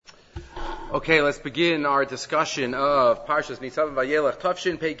Okay, let's begin our discussion of Parshas NItzavim-Vayelech,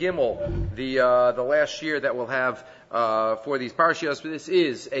 Tafshin Pei Gimel, the last year that we'll have for these Parshios. This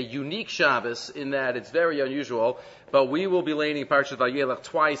is a unique Shabbos in that it's very unusual, but we will be learning Parshas Vayelech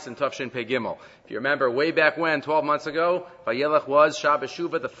twice in Tafshin Pei Gimel. If you remember, way back when, 12 months ago, Vayelech was Shabbos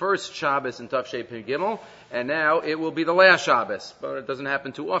Shuvah, the first Shabbos in Tafshin Pei Gimel, and now it will be the last Shabbos. But it doesn't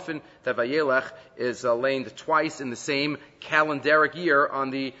happen too often that Vayelech is learned twice in the same calendaric year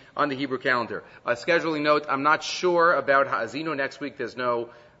on the Hebrew calendar. A scheduling note, I'm not sure about Ha'azinu next week. There's no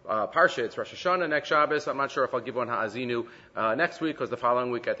Parsha. It's Rosh Hashanah next Shabbos. I'm not sure if I'll give one Ha'azinu next week, because the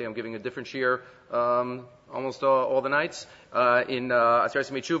following week I think I'm giving a different shir almost all the nights in Aseret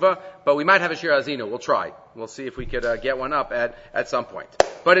Yemei Tshuva. But we might have a shir Ha'azinu. We'll try. We'll see if we could get one up at some point.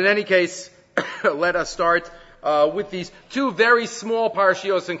 But in any case, let us start with these two very small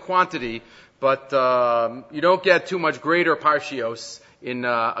parshios in quantity, but you don't get too much greater parshios in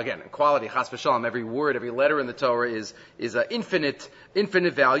quality. Chas v'shalom, every word, every letter in the Torah is infinite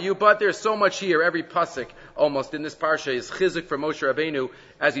value, but there's so much here. Every pasuk almost in this parsha is chizuk for Moshe Rabbeinu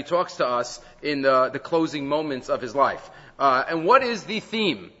as he talks to us in the closing moments of his life. And what is the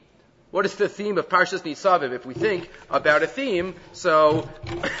theme? What is the theme of Parshas Nitzavim? If we think about a theme, so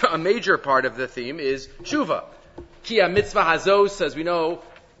a major part of the theme is Shuvah. Ki mitzvah hazos, as we know,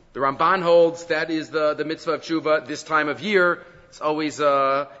 the Ramban holds that is the mitzvah of Shuvah this time of year. It's always in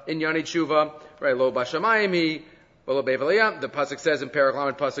Yonei Tshuva, right? Lo b'shamayim, v'lo be'veliyah. The pasuk says in Perek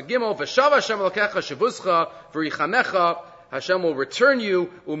Lamed pasuk Gimel, v'shava Hashem elokecha shevuscha v'richamecha. Hashem will return you.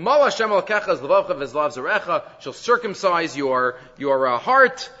 Umal Hashem elokecha zlevavcha v'zlav zarecha. She'll circumcise your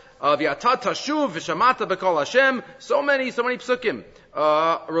heart. V'yatat tashuv v'shamata b'kol Hashem. So many psukim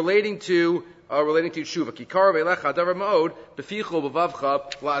relating to Shuvah. Kikar ve'lecha davar ma'od b'fichu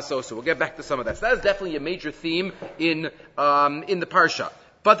b'vavcha la'asosu. We'll get back to some of that. So that is definitely a major theme in the parsha.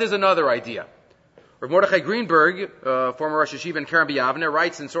 But there's another idea. Rav Mordechai Greenberg, former Rosh Yeshiva in Keren B'Yavneh,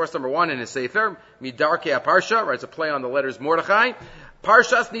 writes in source number 1 in his Sefer, Midarkei HaParsha, writes a play on the letters Mordechai,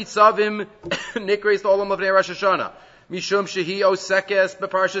 Parshas Nitzavim Nikreis Olam L'Vnei Rosh Hashanah, Mishum Shehi Osekes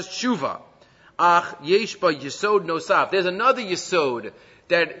B'Parshas Tshuva, Ach Yesh Ba Yesod Nosaf. There's another Yesod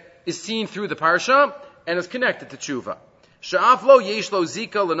that is seen through the parsha and is connected to Tshuva. Sha'af lo Yesh Lo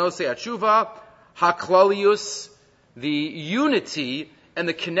Zika L'Nosei HaTshuva, HaKlalius, the unity and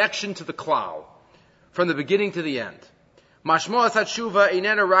the connection to the klal, from the beginning to the end. Mashmoas HaTshuva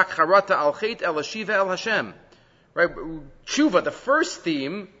einena rak charata al chet el hashiva el Hashem. Right? Tshuva, the first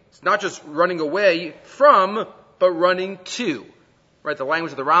theme, is not just running away from, but running to. Right? The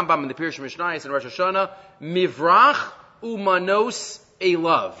language of the Rambam and the Pirush Mishnayos and Rosh Hashanah, mivrach umanos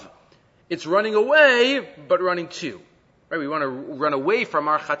elav. It's running away, but running to. Right? We want to run away from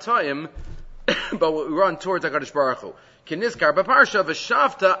our chataim, but we run towards HaKadosh Baruch Hu. Kiniskar b'parsha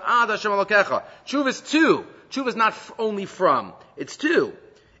v'shavta ad Hashem alokecha. Tshuva is to. Tshuva is not only from. It's to.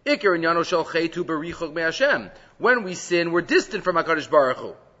 Ikar in yano shel chetu b'richok me Hashem. When we sin, we're distant from HaKadosh Baruch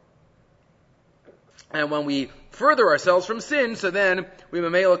Hu. And when we further ourselves from sin, so then we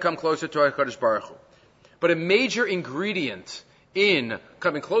mamela come closer to HaKadosh Baruch Hu. But a major ingredient in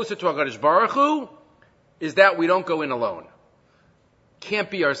coming closer to HaKadosh Baruch Hu is that we don't go in alone. Can't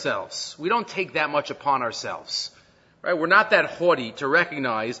be ourselves. We don't take that much upon ourselves. Right? We're not that haughty to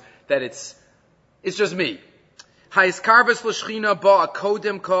recognize that it's just me. It's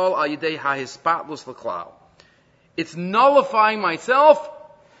nullifying myself.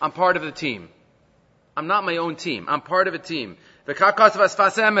 I'm part of the team. I'm not my own team. I'm part of a team. That's what the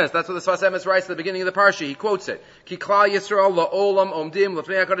Sfas Emes writes at the beginning of the parsha. He quotes it. Ki klal Yisrael la'olam omdim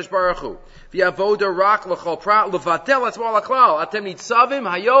l'fnei HaKadosh Baruch Hu. V'yavoda rak l'chol prat l'vatel etzmal ha'klal. Atem nitzavim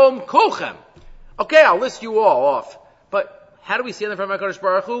hayom kolchem. Okay, I'll list you all off. But how do we stand in front of HaKadosh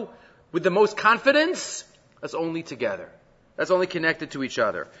Baruch Hu? With the most confidence? That's only together. That's only connected to each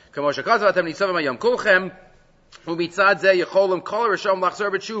other. We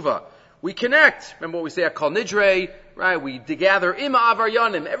connect. Remember what we say at Kol Nidre, right? We gather ima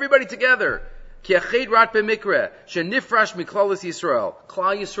avaryanim, everybody together. Ki ached rat b'mikra, shenifrash miklalis Yisrael.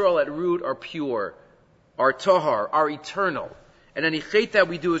 Klal Yisrael at root are pure, are tahar, are eternal. And any chet that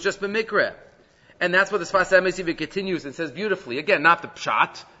we do is just b'mikra. And that's what the Sfas Emes even continues and says beautifully. Again, not the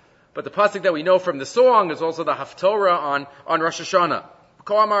pshat, but the pasuk that we know from the song is also the haftorah on Rosh Hashanah.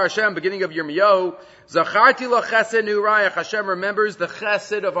 Ko amar Hashem, beginning of Yirmiyahu, Zacharti lo chesed ne'urayach. Hashem remembers the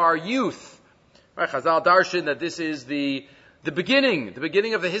chesed of our youth. Right, Chazal darshan that this is the beginning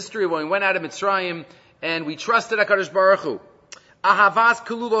of the history when we went out of Mitzrayim and we trusted HaKadosh Baruch Hu. Ahavas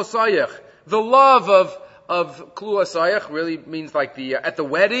kululosayach, the love of Klua Sayach really means like at the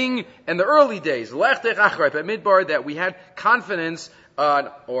wedding and the early days. Lech Tech Achrei, at Midbar, that we had confidence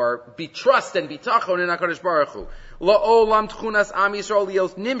or be trust and bitachon in HaKadosh Baruch Hu. La'olam tchunas am Yisrael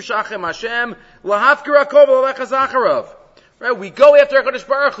lios nimshachem Hashem lahafkir hakol v'lalecha zacharav. Right? We go after HaKadosh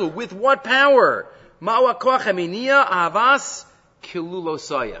Baruch Hu with what power? Ma'u hakoach haminia ahavas kilulo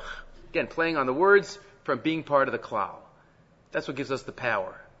sayach. Again, playing on the words from being part of the klal. That's what gives us the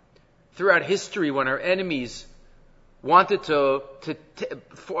power. Throughout history, when our enemies wanted to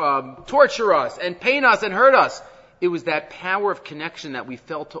torture us and pain us and hurt us, it was that power of connection that we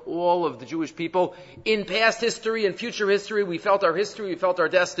felt to all of the Jewish people in past history and future history. We felt our history, we felt our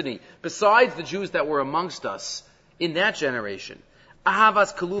destiny. Besides the Jews that were amongst us in that generation.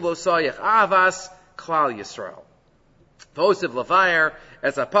 Ahavas kalulo sayach, ahavas klal Yisrael. Vosiv Levayer,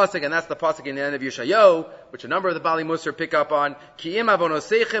 as a pasuk, and that's the pasuk in the end of Yeshayahu, which a number of the Bali Musar pick up on. Ki im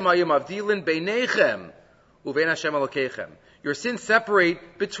avonosechem hayom avdilin beinechem uvein Hashem Elokeichem. Your sins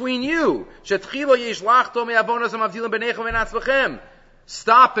separate between you. Shetchilo yesh lachto me'avonos avdilin beinechem uvein atzvachem.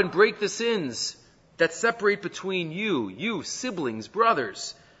 Stop and break the sins that separate between you, siblings,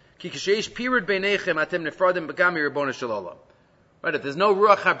 brothers. Ki k'sheish pirud beinechem atem nefradim b'gam miribona shalom. Right? If there's no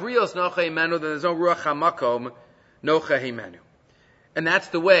ruach habrios nocha imenu, then there's no ruach hamakom nocha imenu. And that's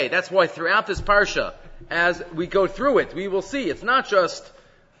the way. That's why throughout this parsha, as we go through it, we will see it's not just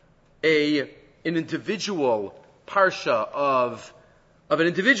an individual parsha of an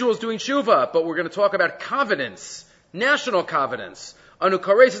individual's doing tshuva, but we're going to talk about covenants, national covenants. Anu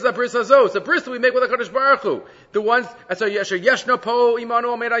kares is a bris hazos, a bris that we make with HaKadosh Baruch Hu. The ones, asher yeshno po imanu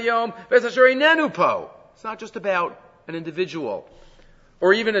omer hayom, v'es asher inenu po. It's not just about an individual,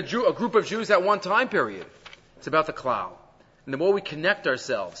 or even a group of Jews at one time period. It's about the klal. And the more we connect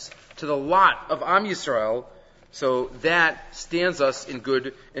ourselves to the lot of Am Yisrael, so that stands us in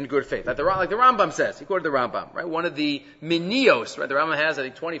good faith. Like the Rambam says, he quoted the Rambam, right? One of the minios, right? The Rambam has, I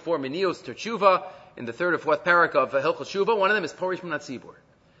think, 24 minios to tshuva in the third or fourth parak of Hilchot Tshuva. One of them is Porish Min HaTzibur.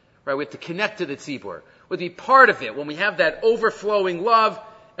 Right? We have to connect to the tzibur. We have to be part of it. When we have that overflowing love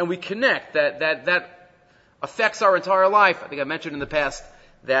and we connect, that affects our entire life. I think I mentioned in the past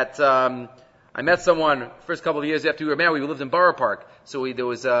that I met someone first couple of years after we were married. We lived in Borough Park, so there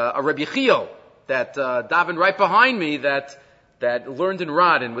was a Rebbe Yechiel that davened right behind me that learned in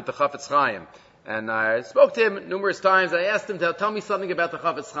Radin with the Chafetz Chaim, and I spoke to him numerous times. I asked him to tell me something about the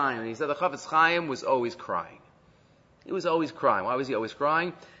Chafetz Chaim, and he said the Chafetz Chaim was always crying. He was always crying. Why was he always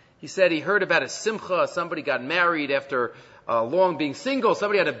crying? He said he heard about a simcha. Somebody got married after long being single.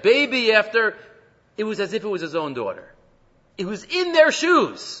 Somebody had a baby after. It was as if it was his own daughter. It was in their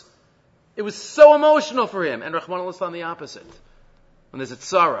shoes. It was so emotional for him. And Rahman al-Islam the opposite. When there's a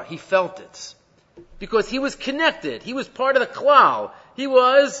tzara, he felt it. Because he was connected. He was part of the klal. He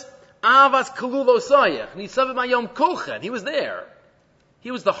was avas kalulo sayach. NItzavim-Vayelech kolchen. He was there. He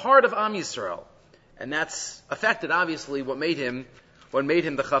was the heart of Am Yisrael. And that's affected, obviously, what made him the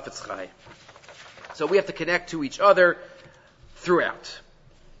Chafetz Chaim. So we have to connect to each other throughout.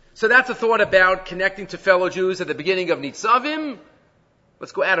 So that's a thought about connecting to fellow Jews at the beginning of Nitzavim.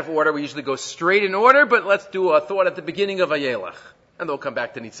 Let's go out of order. We usually go straight in order, but let's do a thought at the beginning of Vayelech. And then we'll come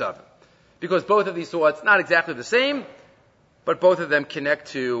back to Nitzavim. Because both of these thoughts, not exactly the same, but both of them connect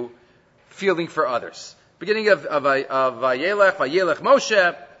to feeling for others. Beginning of Vayelech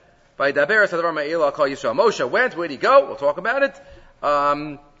Moshe, Vayidaber Sadavar Ma'ila Kol Yisrael. Moshe went, where'd he go? We'll talk about it.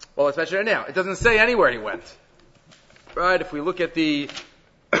 Well, let's mention it now. It doesn't say anywhere he went. Right? If we look at the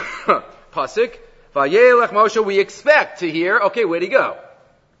pasuk, Vayelech Moshe, we expect to hear, okay, where'd he go?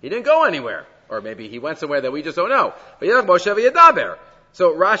 He didn't go anywhere. Or maybe he went somewhere that we just don't know. Vayelech Moshe Vayidaber.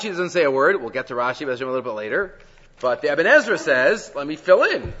 So Rashi doesn't say a word. We'll get to Rashi a little bit later. But the Ibn Ezra says, let me fill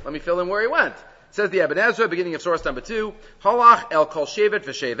in where he went. It says the Ibn Ezra, beginning of source number 2, Halach el kol shevet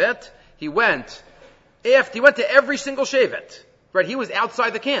v'shevet. He went to every single shevet. Right? He was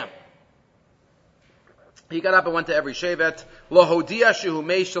outside the camp. He got up and went to every shevet. Lo hodia shehu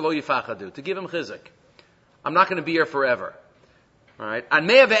mei shelo yifachadu. To give him chizuk. I'm not going to be here forever. Alright? An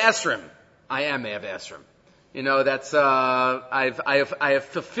mea ve'esrim. I am mea ve'esrim. You know, that's, I have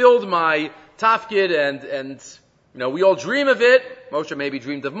fulfilled my tafkid and, you know, we all dream of it. Moshe maybe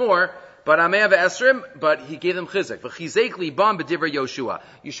dreamed of more. But Ameh Esrim, but he gave them chizuk. V'chizek libam b'divrei Yoshua.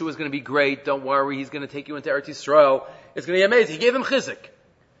 Yeshua is going to be great. Don't worry. He's going to take you into Eretz Yisrael. It's going to be amazing. He gave them chizuk.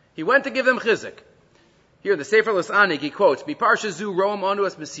 He went to give them chizuk. Here, the Sefer Lisanig, he quotes, Miparsha zu roam anu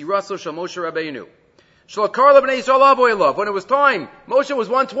as mesiraso shel Moshe Rabbeinu. Shalakar lebnei Yisrael avoy love. When it was time, Moshe was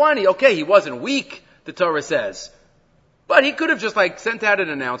 120. Okay, he wasn't weak, the Torah says. But he could have just sent out an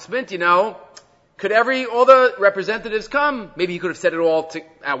announcement, you know. Could all the representatives come? Maybe he could have said it all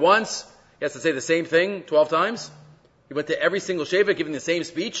at once. He has to say the same thing 12 times. He went to every single shevet giving the same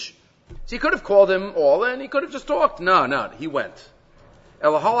speech. So he could have called them all and he could have just talked. No, he went.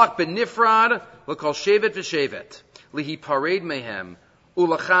 Elaholach benifrad l'kol shevet v'shevet lihi pared mehem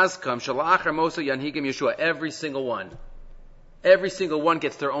ulachazkam shalachar moso yanhigim Yeshua. Every single one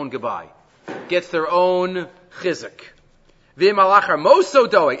gets their own goodbye, gets their own chizuk. V'malachar moso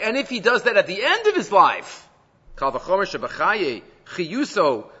doeg, and if he does that at the end of his life, kal v'chomer shebachaye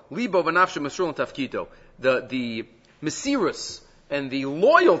chiyuso libo v'nafshe masrul tafkito. The mesirus and the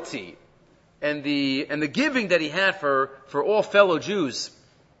loyalty and the giving that he had for all fellow Jews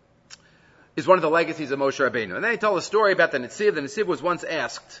is one of the legacies of Moshe Rabbeinu. And then he told a story about the Nitziv. The Nitziv was once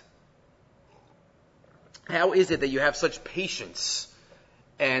asked, how is it that you have such patience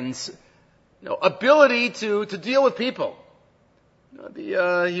and ability to deal with people? He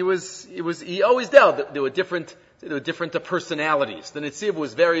always dealt. There were different personalities. The Nitziv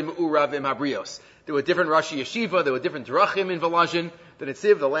was very me'urav im habrios. There were different Rashi Yeshiva. There were different drachim in Volozhin. The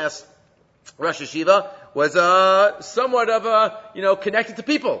Nitziv, the last Rosh Yeshiva, was somewhat of a connected to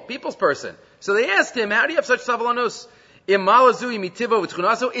people's person. So they asked him, "How do you have such savalanos? Is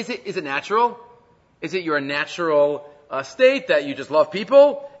it natural? Is it your natural state that you just love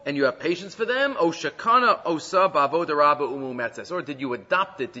people and you have patience for them? O shakana osa bavoda rabba umu metzes, or did you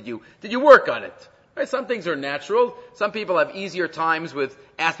adopt it? Did you work on it? Right? Some things are natural. Some people have easier times with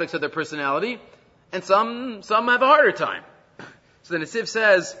aspects of their personality, and some have a harder time. So the Nitziv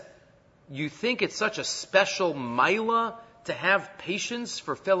says, you think it's such a special maila to have patience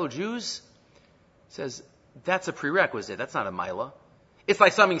for fellow Jews? He says, that's a prerequisite. That's not a maila. It's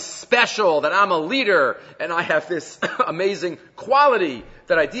like something special that I'm a leader and I have this amazing quality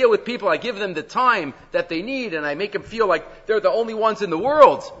that I deal with people. I give them the time that they need and I make them feel like they're the only ones in the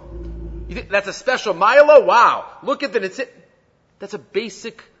world. You think that's a special maila? Wow. Look at the, that's a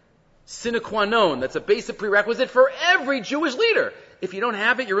basic sine qua non. That's a basic prerequisite for every Jewish leader. If you don't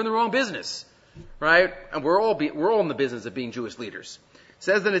have it, you're in the wrong business. Right? And we're all in the business of being Jewish leaders.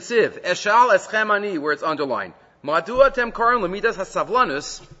 Says the Nitziv, Eshal eschem ani, where it's underlined. Madua tem karim lemidas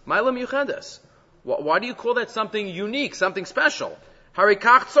hasavlanus, ma'ila miyuchedes. Why do you call that something unique, something special?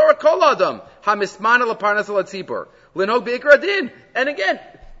 Harikach tzora kol adam, hamismana leparnas alatzibur, linog beikar adin. And again,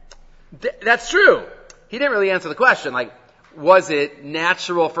 that's true. He didn't really answer the question, like, was it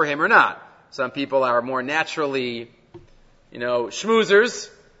natural for him or not? Some people are more naturally, schmoozers.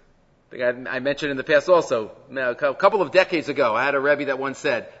 I think I mentioned in the past also, a couple of decades ago, I had a Rebbe that once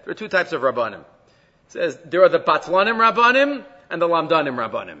said, there are two types of Rabbanim. It says, there are the Batlanim Rabbanim and the Lamdanim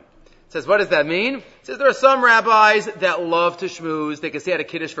Rabbanim. It says, what does that mean? It says, there are some rabbis that love to schmooze. They can stay at a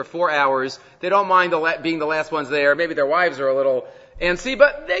kiddush for 4 hours. They don't mind being the last ones there. Maybe their wives are a little antsy,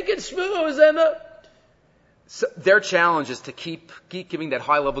 but they can schmooze. And so their challenge is to keep giving that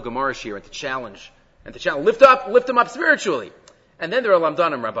high level Gemara shir and to challenge, lift them up spiritually. And then there are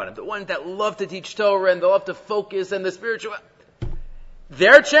Lamdanim Rabbanim, the ones that love to teach Torah and they love to focus and the spiritual.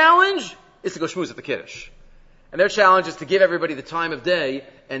 Their challenge is to go schmooze at the Kiddush. And their challenge is to give everybody the time of day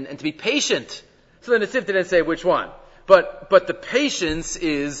and to be patient. So the Nitziv didn't say which one. But the patience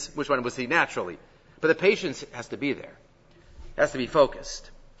is, which one was he naturally? But the patience has to be there. It has to be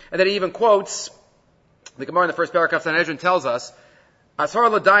focused. And then he even quotes, the Gemara in the first paragraph, Sanhedrin tells us, it's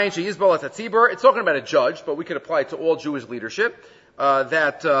talking about a judge, but we could apply it to all Jewish leadership,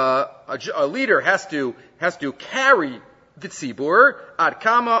 that a leader has to carry the tzibur, ad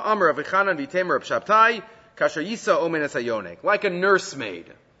kama amar avichanan v'temer b'shabtai, kasher yisa omen esayonek, like a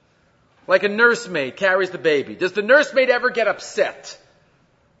nursemaid. Like a nursemaid carries the baby. Does the nursemaid ever get upset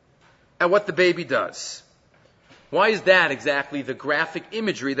at what the baby does? Why is that exactly the graphic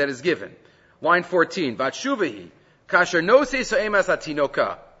imagery that is given? Line 14, Vatshuvahi, Kasher nose so'emas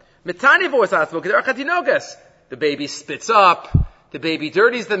atinoka. Mitani v'os atzmo k'derach atinokas. The baby spits up. The baby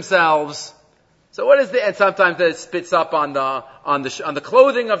dirties themselves. So what is the, and sometimes it spits up on the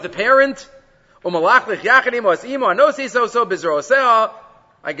clothing of the parent. Umalachlich yachadim os imo anosi so bizrosea.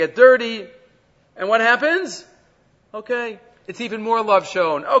 I get dirty. And what happens? Okay. It's even more love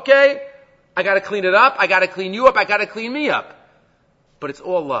shown. Okay. I gotta clean it up. I gotta clean you up. I gotta clean me up. But it's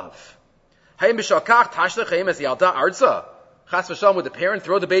all love. Would the parent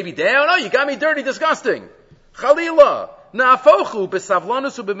throw the baby down? Oh, you got me dirty, disgusting. Chalila. Na'afochu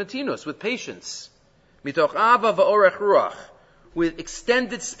besavlanus u'b'metinus, with patience. Mitoch ava v'orech ruach, with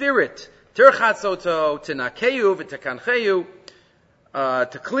extended spirit. Tirchatzoto, tinakeu v'tekancheu,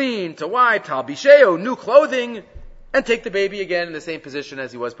 to clean, to wipe, talbisheo, new clothing, and take the baby again in the same position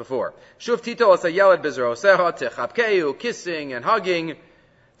as he was before. Shuv tito as a yelad bezroseha, techapkeu, kissing and hugging,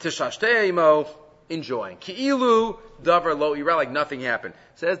 tishashteimo, enjoying. Ki'ilu, davar lo ira, like nothing happened.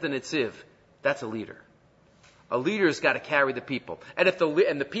 Says the Nitziv, that's a leader. A leader's got to carry the people. And if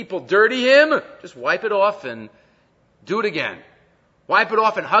the people dirty him, just wipe it off and do it again. Wipe it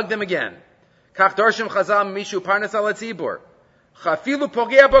off and hug them again. Kach darshim chazal mishu parnas al tzibur. Chafilu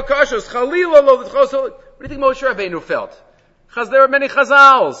pogea bakashos chalila lo v'chosol. What do you think Moshe Rabbeinu felt? Because there were many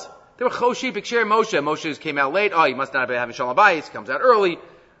chazals. There were choshi b'ksher Moshe. Moshe came out late. Oh, he must not have been having shalom bayis. He comes out early.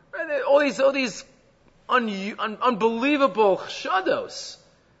 All these unbelievable shadows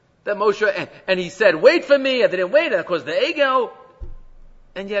that Moshe, and he said, wait for me, and they didn't wait, and of course the Egel,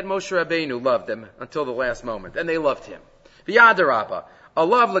 and yet Moshe Rabbeinu loved them until the last moment, and they loved him. V'yadarabba,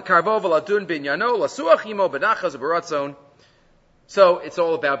 alav lekarvov aladun binyano, lasuach imo benachas baratzon. So it's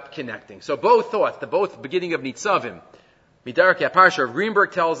all about connecting. So both thoughts, both beginning of Nitzavim, Midarke Parsha of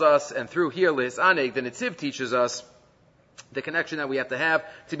Greenberg tells us, and through here Lis Aneg, the Nitziv teaches us, the connection that we have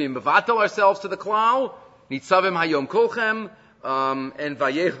to be mevatel ourselves to the klal, Nitzavim hayom kolchem, and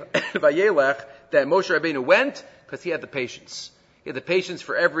Vayelech, that Moshe Rabbeinu went because he had the patience. He had the patience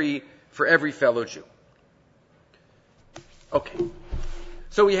for every fellow Jew. Okay.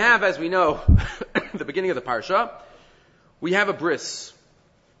 So we have, as we know, the beginning of the parsha, we have a bris,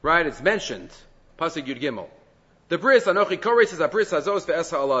 right? It's mentioned, Pasuk Yud Gimel. The bris, Anochi Kores, is a bris hazos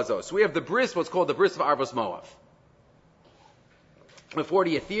ve'esa ala hazos. We have the bris, what's called the bris of Arvos Moav. The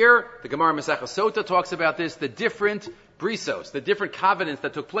 40th year, the Gemara Masechah Sota talks about this, the different brisos, the different covenants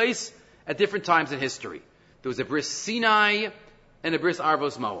that took place at different times in history. There was a bris Sinai and a bris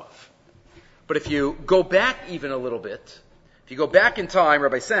Arvos Moav. But if you go back even a little bit, if you go back in time,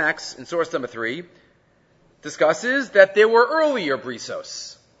 Rabbi Sachs, in source number 3, discusses that there were earlier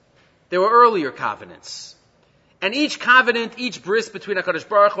brisos. There were earlier covenants. And each covenant, each bris between HaKadosh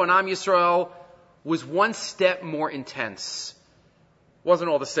Baruch Hu and Am Yisrael was one step more intense. Wasn't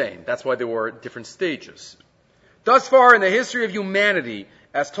all the same. That's why there were different stages. Thus far in the history of humanity,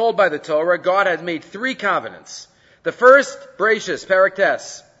 as told by the Torah, God has made 3 covenants. The first, Bereshis,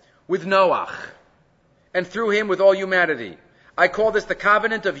 Paraktes, with Noach, and through him with all humanity. I call this the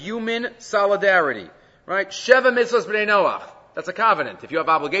covenant of human solidarity. Right? Sheva mitzvos b'nei Noach. That's a covenant. If you have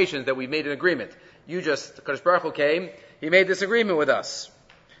obligations, that we made an agreement. Kadosh Baruch Hu came, he made this agreement with us.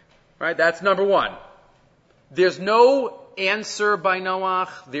 Right? That's number 1. There's no answer by Noach.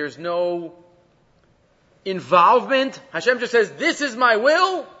 There's no involvement. Hashem just says, this is my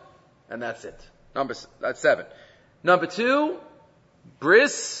will, and that's it. That's 7. Number 2,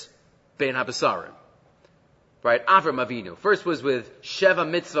 bris ben habesarim. Right? Avram Avinu. First was with Sheva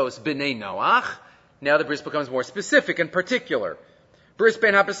mitzvos b'nei Noach. Now the bris becomes more specific and particular. Bris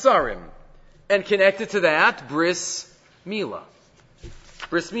ben habesarim. And connected to that, bris milah.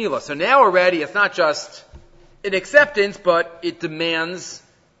 Bris milah. So now already it's not just an acceptance, but it demands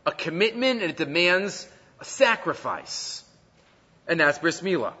a commitment and it demands a sacrifice. And that's bris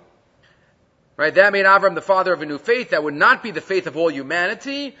milah. Right? That made Avram the father of a new faith that would not be the faith of all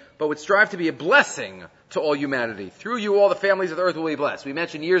humanity, but would strive to be a blessing to all humanity. Through you, all the families of the earth will be blessed. We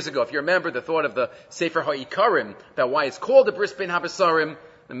mentioned years ago, if you remember, the thought of the Sefer HaIkarim, about why it's called the Bris Ben HaBesarim,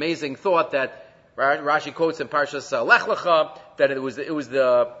 amazing thought that Rashi quotes in Parshas Lech Lecha, that it was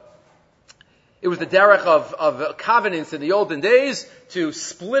the derech of covenants in the olden days to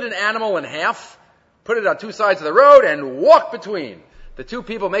split an animal in half, put it on 2 sides of the road, and walk between. The 2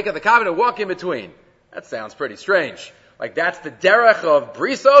 people making the covenant walk in between. That sounds pretty strange. Like that's the derech of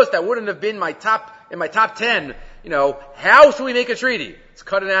brisos. That wouldn't have been in my top 10. How should we make a treaty? Let's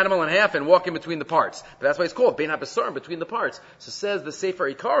cut an animal in half and walk in between the parts. But that's why it's called Bein HaBesarim, between the parts. So says the Sefer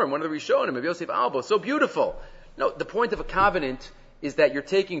Ikarim, one of the Rishonim of Yosef Albo. So beautiful. No, the point of a covenant is that you're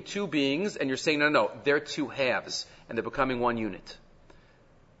taking 2 beings and you're saying, no, they're 2 halves and they're becoming 1 unit.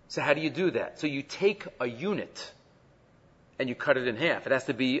 So how do you do that? So you take a unit and you cut it in half. It has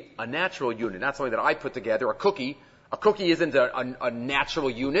to be a natural unit, not something that I put together, a cookie. A cookie isn't a natural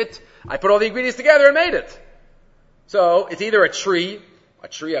unit. I put all the ingredients together and made it. So it's either a tree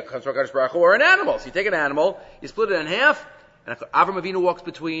comes from HaKadosh Baruch Hu, or an animal. So you take an animal, you split it in half, and Avram Avinu walks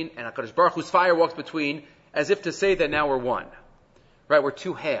between, and HaKadosh Baruch Hu's fire walks between, as if to say that now we're 1. Right? We're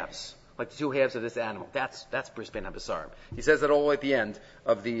 2 halves, like the 2 halves of this animal. That's Bris Ben HaBesarim. He says that all the way at the end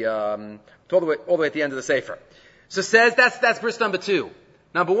of the all the way at the end of the Sefer. So says that's bris number 2.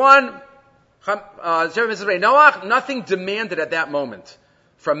 Number 1. Noach, nothing demanded at that moment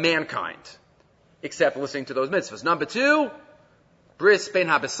from mankind except listening to those mitzvahs. Number 2, bris ben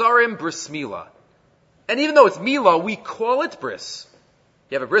habesarim, bris milah. And even though it's milah, we call it bris.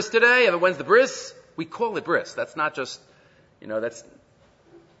 You have a bris today, when's the bris? We call it bris. That's not just, that's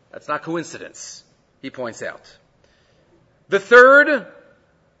not coincidence, he points out. The 3rd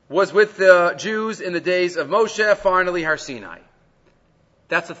was with the Jews in the days of Moshe, finally Har Sinai.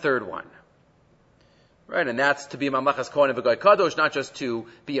 That's the 3rd one. Right, and that's to be Mamlachas Kohen v'Goy Kadosh, not just to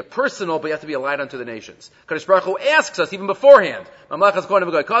be a personal, but you have to be a light unto the nations. Kadosh Baruch Hu asks us even beforehand, Mamlachas Kohen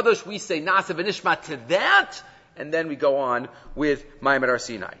v'Goy Kadosh, we say Nasa v'Nishma to that, and then we go on with Ma'amad Har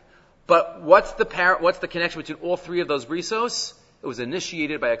Sinai. But what's the connection between all three of those brisos? It was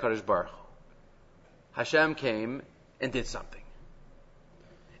initiated by a Kadosh Baruch Hu. Hashem came and did something.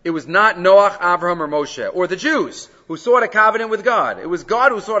 It was not Noach, Abraham, or Moshe, or the Jews who sought a covenant with God. It was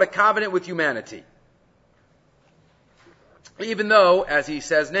God who sought a covenant with humanity. Even though, as he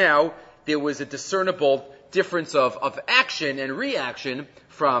says now, there was a discernible difference of action and reaction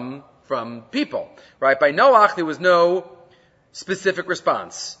from people. Right? By Noach, there was no specific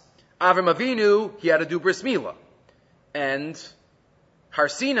response. Avram Avinu, he had to do bris milah. And Har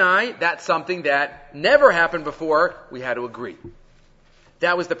Sinai, that's something that never happened before, we had to agree.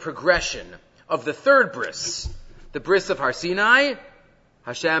 That was the progression of the third bris. The bris of Har Sinai,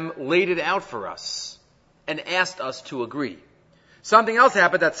 Hashem laid it out for us and asked us to agree. Something else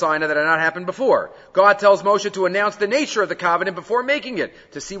happened at Sinai that had not happened before. God tells Moshe to announce the nature of the covenant before making it,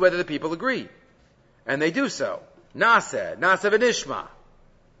 to see whether the people agree. And they do so. Nasa v'nishma.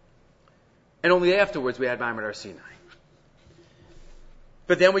 And only afterwards we had Ma'amad Har Sinai.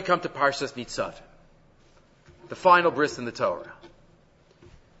 But then we come to Parshas NItzavim, the final bris in the Torah.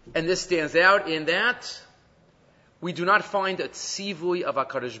 And this stands out in that we do not find a tzivui of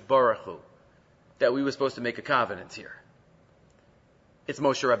HaKadosh Baruch Hu that we were supposed to make a covenant here. It's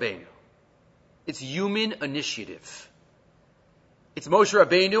Moshe Rabbeinu. It's human initiative. It's Moshe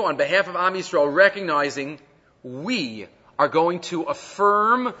Rabbeinu on behalf of Am Yisrael recognizing we are going to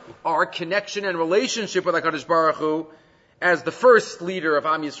affirm our connection and relationship with HaKadosh Baruch Hu as the first leader of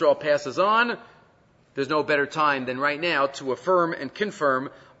Am Yisrael passes on. There's no better time than right now to affirm and confirm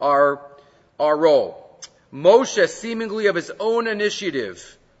our role. Moshe, seemingly of his own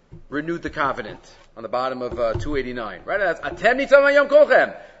initiative, renewed the covenant on the bottom of 289. Right? That's Atem Nitzavim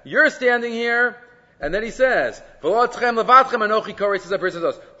Kolchem. You're standing here, and then he says, V'lotchem levatchem anochi koreis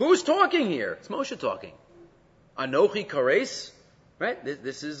es. Who's talking here? It's Moshe talking. Anochi koreis, right?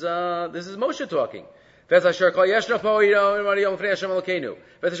 This is Moshe talking. I'm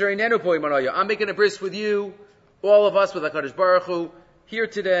making a bris with you, all of us with HaKadosh Baruch Hu, here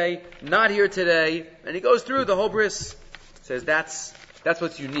today, not here today. And he goes through the whole bris. Says that's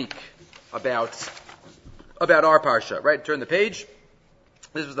what's unique about our parsha. Right? Turn the page.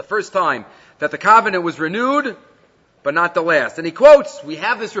 This was the first time that the covenant was renewed, but not the last. And he quotes, we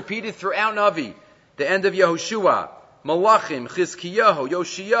have this repeated throughout Navi, the end of Yehoshua, Malachim, Chizkiyahu,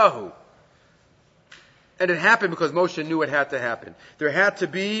 Yoshiyahu. And it happened because Moshe knew it had to happen. There had to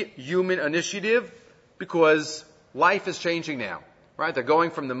be human initiative because life is changing now. Right? They're going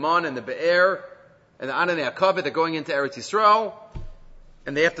from the Man and the Be'er and the Anan HaKavod, they're going into Eretz Yisrael,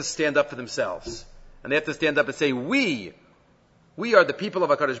 and they have to stand up for themselves. And they have to stand up and say, we are the people of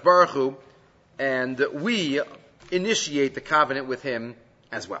HaKadosh Baruch Hu, and we initiate the covenant with him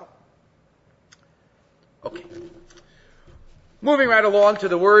as well. Okay. Moving right along to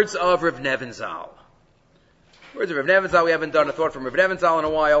the words of Rav Nevin Zal. Words of Rav Nevin Zal, we haven't done a thought from Rav Nevin Zal in a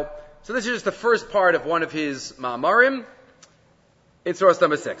while. So this is just the first part of one of his Ma'amarim in source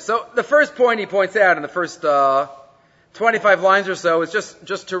number 6. So the first point he points out in the first 25 lines or so is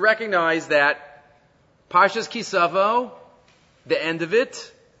just to recognize that Parshas Kisavo, the end of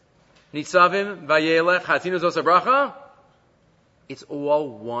it, NItzavim-Vayelech, Hatinu Zos HaBracha, it's all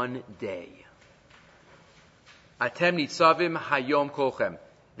one day. Atem Nitzavim Hayom Kolchem.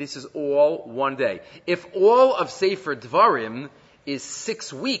 This is all one day. If all of Sefer Dvarim is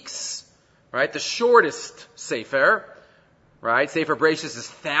 6 weeks, right, the shortest Sefer, right, Sefer Bereshis is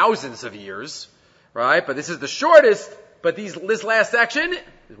thousands of years, right, but this is the shortest, but this last section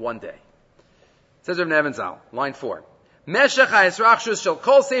is one day. It says Rav Nevin Zal, line 4. Meshach ha'esrachshus shel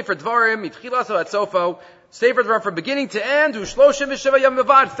kol Sefer Dvarim mitchilaso ad sofo, Sefer Dvarim from beginning to end, u'shloshim v'sheva yom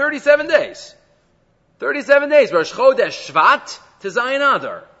mevad, 37 days. 37 days, Rosh Chodesh Shvat to Zayin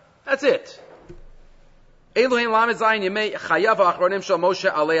Adar. That's it. Elohim Lamed Zayin Yemei Chayav Achronim Shel Moshe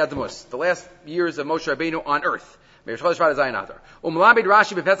Alei Admus. The last years of Moshe Rabbeinu on earth. Rosh Chodesh Shvat to Zayin Adar. Umlamid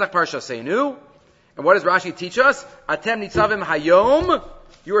Rashi b'Pesach Parsha Seinu. And what does Rashi teach us? Atem Nitzavim Hayom.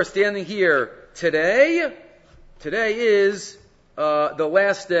 You are standing here today. Today is the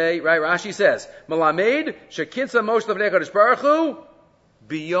last day, right? Rashi says, Malamed Shekinsa Moshe L'Bnei Kadosh Baruch Hu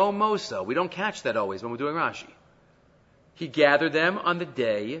B'Yom Mosa. We don't catch that always when we're doing Rashi. He gathered them on the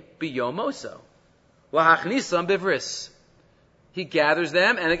day B'Yom Mosa. Lahachnisam Bivris. He gathers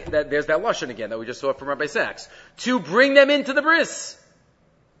them, and there's that lashon again that we just saw from Rabbi Sachs, to bring them into the bris.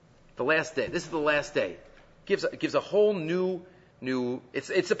 The last day. This is the last day. Gives a whole new. It's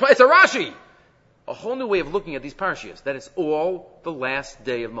a Rashi. a whole new way of looking at these parshiyos, that it's all the last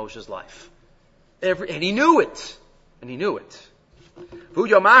day of Moshe's life. And he knew it. And he knew it. Vu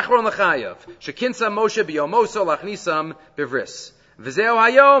yom achron l'chayav, shekinsa Moshe biyomoso lachnisam bivris. V'zeo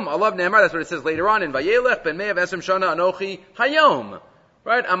hayom, alav ne'emar, that's what it says later on in Vayelech, ben me'av esrim shana anochi hayom.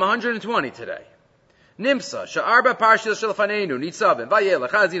 Right? I'm 120 today. Nimsa, sha'arba parshiyos shel faneinu, NItzavim-Vayelech,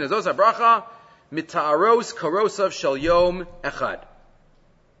 hazina zos habracha, mita'aros korosav shel yom echad.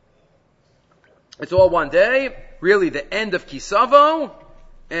 It's all one day, really the end of Kisavo,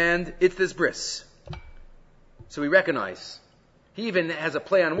 and it's this bris. So we recognize. He even has a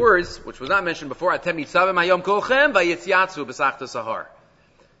play on words, which was not mentioned before, Atem nitzavim hayom kolchem vayitziatzu b'sachta sahar.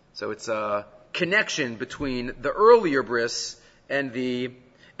 So it's a connection between the earlier bris and the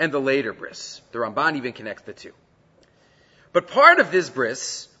later bris. The Ramban even connects the two. But part of this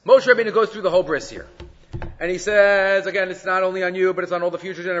bris, Moshe Rabbeinu goes through the whole bris here. And he says, again, it's not only on you, but it's on all the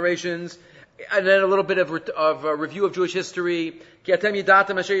future generations. And then a little bit of a review of Jewish history. You knew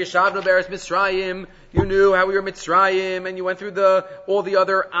how we were Mitzrayim, and you went through all the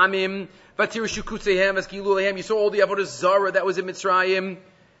other Amim. You saw all the Avodah Zarah that was in Mitzrayim.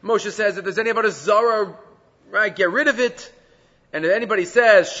 Moshe says, if there's any Avodah Zarah, right, get rid of it. And if anybody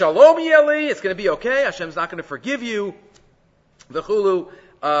says, Shalom Yeli, it's going to be okay. Hashem's not going to forgive you. V'chulu,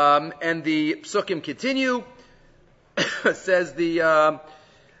 and the Psukim continue.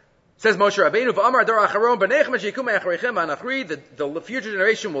 Says Moshe Rabbeinu, "V'amar dar acharon b'nechem sheyikum me'achareichem v'anachri." The future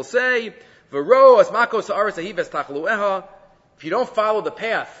generation will say, "V'ro asmakos ha'aretz ahives tachlueha." If you don't follow the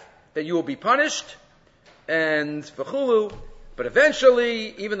path, then you will be punished. And v'chulu. But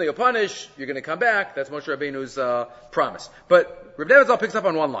eventually, even though you're punished, you're going to come back. That's Moshe Rabbeinu's promise. But Reb Nevitzal picks up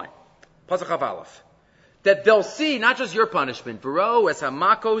on one line, Pasuk Chaf Aleph, that they'll see not just your punishment, "V'ro es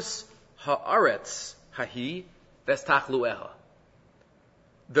hamakos ha'aretz hahi ves tachlueha."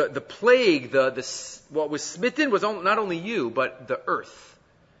 The plague, what was smitten was not only you, but the earth.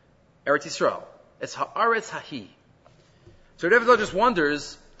 Eretz Yisrael. It's ha'aretz hahi. So Nevitzal just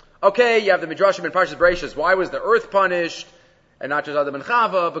wonders, okay, you have the Midrashim and Parshas Bereishis. Why was the earth punished and not just Adam and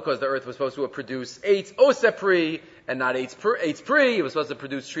Chava? Because the earth was supposed to produce eitz osepri and not eitz pri. It was supposed to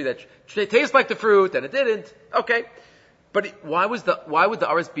produce tree that tastes like the fruit, and it didn't. Okay. But why would the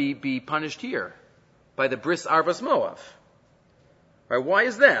Aretz be punished here? By the Bris Arvas Moav. Right, why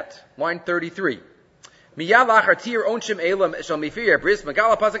is that? Line 33. Miyad lachar tir onshim elam shel mifir bris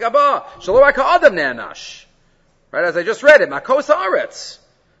magala pasuk haba shelo rak ha'adam ne'anash. Right, as I just read it, makos ha'aretz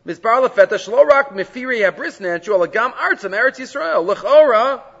mizbar lefeta shelo rak mifiri habris ne'anshu alagam artzam eretz Yisrael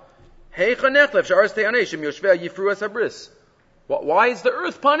lechora heicha nechlef sharetz te'aneshim yoshvei yifruas habris. Why is the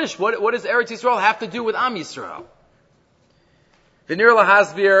earth punished? What does Eretz Yisrael have to do with Am Yisrael? V'nir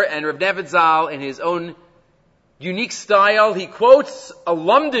lahasvir and Reb Nevitzal in his own unique style, he quotes a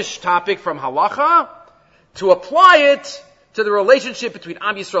lumdish topic from Halacha to apply it to the relationship between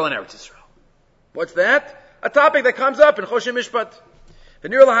Am Yisrael and Eretz Yisrael. What's that? A topic that comes up in Choshen Mishpat.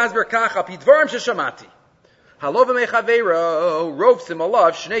 V'nir lahasber kach al pi dvarim sheshamati. Halov mechaveiro rov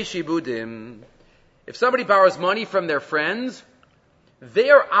simalav shnei shibudim. If somebody borrows money from their friends, they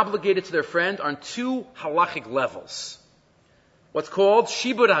are obligated to their friend on two halachic levels. What's called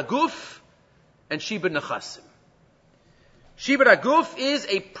shibud haguf and shibud nechasim. Shibud haguf is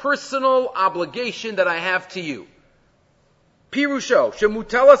a personal obligation that I have to you. Pirusho,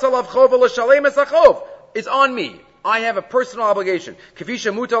 shemutelas alav chov l'shalem es hachov. It's on me. I have a personal obligation. Kafi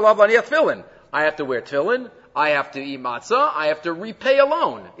shemutel alav laniach tefillin. I have to wear tefillin. I have to eat matzah. I have to repay a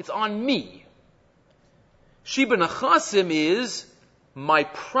loan. It's on me. Shibud nechasim is my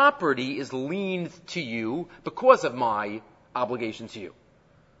property is liened to you because of my obligation to you.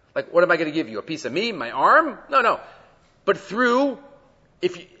 Like, what am I going to give you? A piece of me? My arm? No. But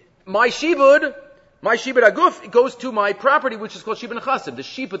my shibud haguf, it goes to my property, which is called shibud nechasim. The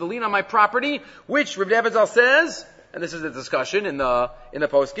shibud, the lien on my property, which Reb Nevitzal says, and this is the discussion in the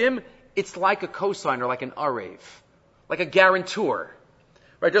poskim, it's like a cosigner, like an arev, like a guarantor.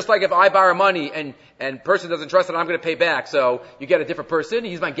 Right? Just like if I borrow money and person doesn't trust that I'm going to pay back, so you get a different person,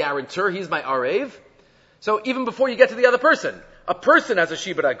 he's my guarantor, he's my arev. So even before you get to the other person, a person has a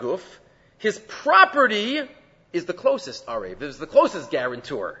shibud haguf, his property is the closest arev, is the closest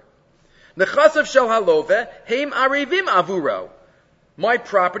guarantor. Nechasav shel halove heim arevim avuro. My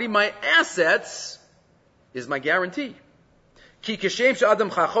property, my assets, is my guarantee. Ki kashem she'adam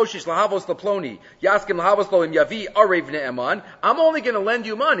chachoshish lahavos leploni yaskim lahavos lo im yavi arev ne'eman. I'm only going to lend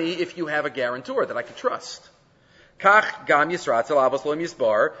you money if you have a guarantor that I can trust. Kach gam yisratz lahavos lo im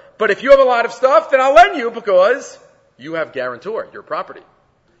yisbar. But if you have a lot of stuff, then I'll lend you because you have guarantor, your property.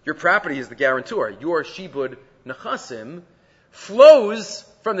 Your property is the guarantor. Your shibud nechasim flows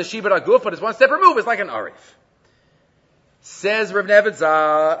from the Shibud HaGuf, but it's one step removed. It's like an Arif. Says Rav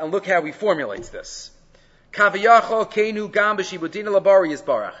Nevitzah, and look how he formulates this. Kaviyachol kenu gam b'shibudina labari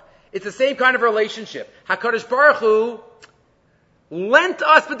yisbarach. It's the same kind of relationship. HaKadosh Baruch Hu lent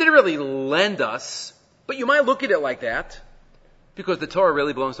us, but didn't really lend us. But you might look at it like that, because the Torah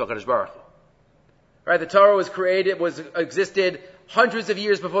really belongs to HaKadosh Baruch Hu. Right? The Torah existed hundreds of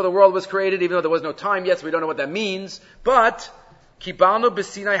years before the world was created, even though there was no time yet, so we don't know what that means. But, Kibalnu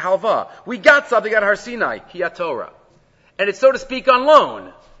b'Sinai halva. We got something at Har Sinai, Ki Torah. And it's, so to speak, on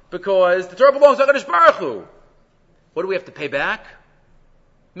loan, because the Torah belongs to HaKadosh Baruch Hu. What do we have to pay back?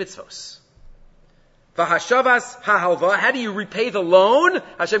 Mitzvos. V'hashavas ha'halva. How do you repay the loan?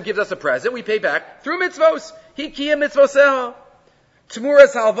 Hashem gives us a present. We pay back through mitzvos. Hi kiyah mitzvoseha.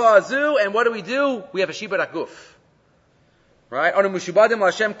 Tmuras halva azu. And what do? We have a Shibud HaGuf. Right? Anu mishubadim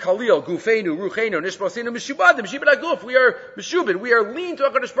l'Hashem kalil. Gufeinu, rucheinu, nishmosinu, mishubadim. Shibud HaGuf. We are mishubin. We are lean to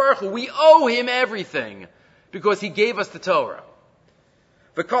HaKadosh Baruch Hu. We owe Him everything. Because He gave us the Torah.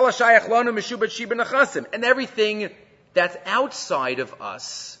 V'kol ha'shayach lanu mishubad shibud nechasim. And everything that's outside of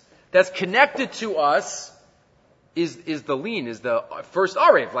us, that's connected to us, is the lien, is the first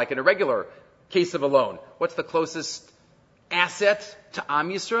arev, like in a regular case of a loan. What's the closest asset to Am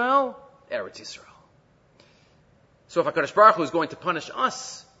Yisrael? Eretz Yisrael. So if HaKadosh Baruch Hu is going to punish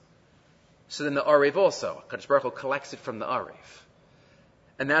us, so then the arev also, HaKadosh Baruch Hu collects it from the arev.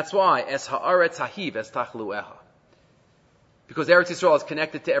 And that's why, es ha'aretz hahiv, es tachlueha. Because Eretz Yisrael is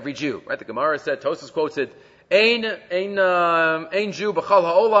connected to every Jew. Right? The Gemara said, Tosfos quotes it, Ein Jew b'chol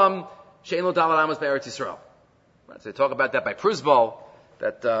ha'olam she'ein lo dalad amos be'eretz Yisrael. Right, so they talk about that by Pruzbal,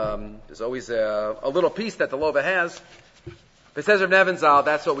 that there's always a little piece that the Lova has. But it says Rav Nevitzah,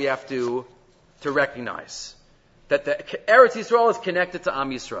 that's what we have to recognize. That the Eretz Yisrael is connected to Am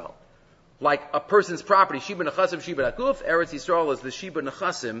Yisrael. Like a person's property, Shibud Nechasim, Shibud HaGuf, Eretz Yisrael is the Shibud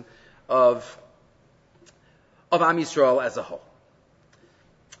Nechasim of Am Yisrael as a whole.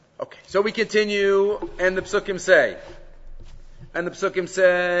 Okay, so we continue, and the Psukim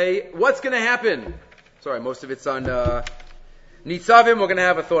say, what's going to happen? Sorry, most of it's on Nitzavim. We're going to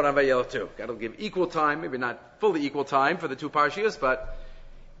have a thought on Vayelech too. That'll give equal time, maybe not fully equal time for the two parshas, but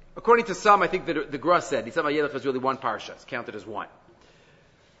according to some, I think that the Gra said Nitzavim-Vayelech is really one parsha. It's counted as one.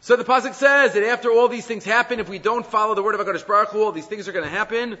 So the pasuk says that after all these things happen, if we don't follow the word of HaKadosh Baruch Hu, all these things are going to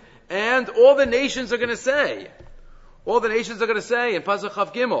happen, and all the nations are going to say in Pasuk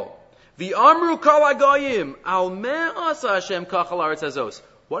Chav Gimel, the Amru Kal Hagoyim Al Me Asa Hashem Kach Al Haaretz Hazos.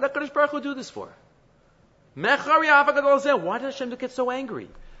 What did HaKadosh Baruch Hu do this for? Mechari Ha'av HaGadol Zeh. Why did Hashem get so angry?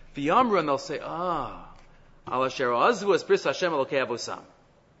 The Amru, and they'll say, Al Asher Azvu Es Bris Hashem Elokei Avosam,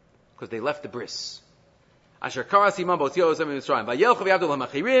 because they left the bris. Asher Karas Imam Botio Zem Mitzrayim. Vayelchu V'Yavdu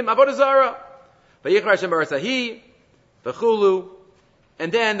L'Machirim Avodah Zarah. Vayichra Hashem B'Aretz Hahi V'Chulu.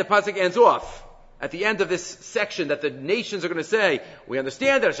 And then the pasuk ends off at the end of this section that the nations are going to say, we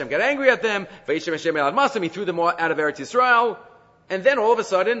understand that Hashem got angry at them, Vayishem Hashem Elad Masam, He threw them out of Eretz Yisrael, and then all of a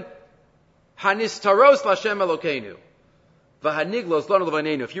sudden, Hanistaros L'Hashem Elokeinu, V'haniglos Lanu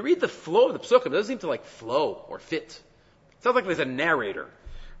L'Vanenu. If you read the flow of the Psukim, it doesn't seem to like flow or fit. It sounds like there's a narrator.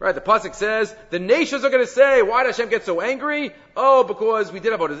 Right, the pasuk says, the nations are going to say, why did Hashem get so angry? Oh, because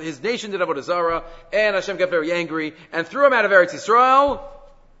His nation did Avodah Zarah, and Hashem got very angry, and threw him out of Eretz Yisrael,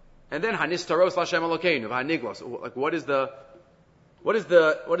 and then Hanistaros L'Hashem Elokeinu, V'haniglos. Like, what is the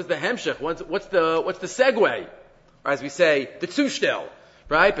hemshech? What's the segue? Or as we say, the tzushtel,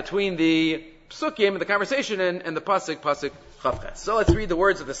 right? Between the psukim and the conversation and the pasuk Chavches. So let's read the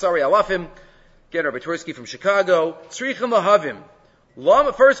words of the Sari Alafim. Again, Rabbi Twersky from Chicago. Tzrichim Lahavim.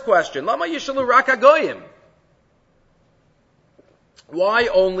 First question, Lama Yishalu Rak HaGoyim? Why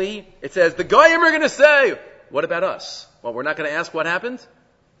only, it says, the Goyim are going to say, what about us? Well, we're not going to ask what happened.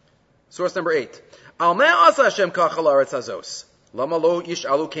 Source number 8. Al me asa Hashem kach al haaretz hazos. Lama lo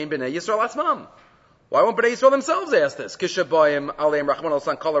yish'alu kein b'nei Yisrael atzmam. Why won't b'nei Yisrael themselves ask this? Kishabayim aleim rachman al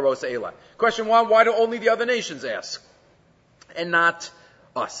san kol haros eila. Question 1, why do only the other nations ask? And not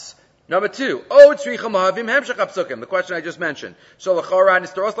us? Number 2, the question I just mentioned.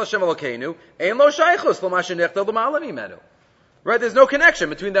 Right, there's no connection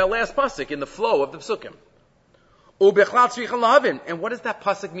between that last pasuk and the flow of the psukim. And what does that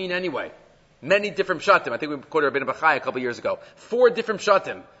pasuk mean anyway? Many different pshatim. I think we quoted Rabbeinu Bachai a couple years ago. 4 different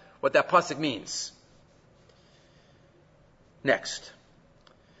pshatim, what that pasuk means. Next.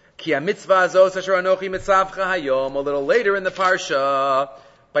 A little later in the parsha,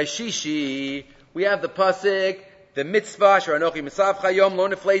 by Shishi, we have the pasuk, the mitzvah, Sh'anochi mitzavcha yom lo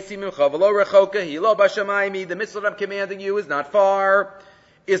nefleisi mimcha v'lo rechoka hi lo b'shamayim. The mitzvah that I'm commanding you is not far,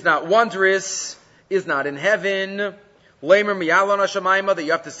 is not wondrous, is not in heaven. Lamer miyalon hashamayma, that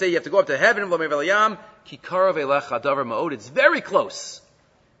you have to say, you have to go up to heaven, Lamer v'layam, kikara ve'lecha davar ma'od. It's very close.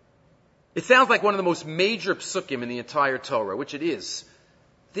 It sounds like one of the most major psukim in the entire Torah, which it is.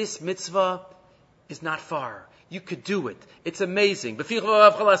 This mitzvah is not far. You could do it. It's amazing.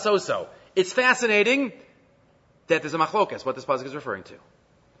 It's fascinating that there's a machlokas, what this pasuk is referring to.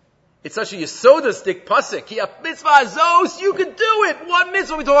 It's such a yesodistic pasuk. Ki a mitzvah azos, you could do it. What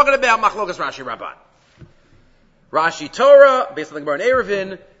mitzvah are we talking about? Machlokas Rashi Ramban. Rashi Torah, based on the Gemara in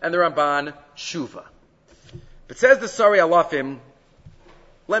Eruvin, and the Ramban Shuva. But says the Sari Alafim,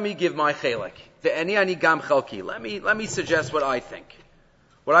 let me give my chelek. Ve'eni ani gam chelki. Let me suggest what I think.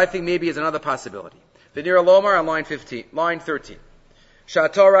 What I think maybe is another possibility. V'nira Lomar on line 13.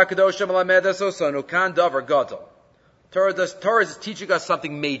 Sha'Torah kadosha malamedas osanu kan davar gadol. Torah is teaching us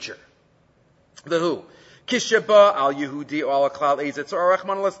something major. The who? Kishaba al Yehudi or al Klal Ezet Tzara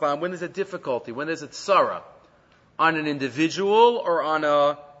Rachman al Islam. When there's a difficulty, when there's a tzara on an individual or on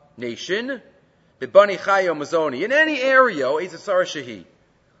a nation, bibani chayo mazoni in any area, Ezet Tzara shehi.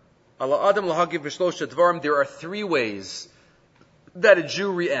 Allah Adam lahagiv b'shlosha dvarim. There are three ways that a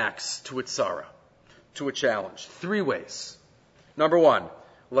Jew reacts to a tzara, to a challenge. Three ways. Number one,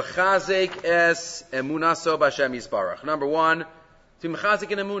 l'chazek es emunaso b'Hashem yisbarach. Number one, to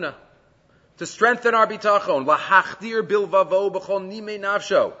mechazik in emuna, to strengthen our bitachon. Lahachdir bilvavo b'chol nimei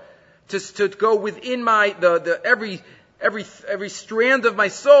nafsho, to go within my every strand of my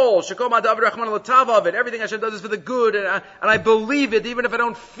soul. Shekom adav rachman l'tava, everything Hashem does is for the good, and I believe it even if I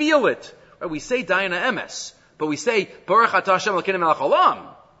don't feel it. Right? We say Dayana Emes, but we say Baruch Atah Hashem Elokeinu melech haolam.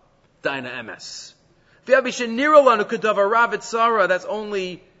 Dayana Emes. V'yavishenira lanu kedavarav etzara. That's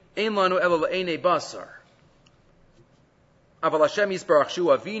only ein lanu elo le'enei basar. Aval Hashem yisbarach shu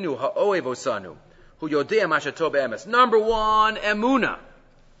avinu ha'oev osanu hu yodea ma shetov be'emes. Number one, emuna.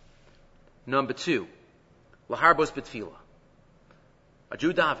 Number two, laharbos b'tefillah. A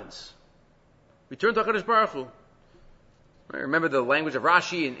Jew davens. Return to HaKadosh Baruch Hu. Remember the language of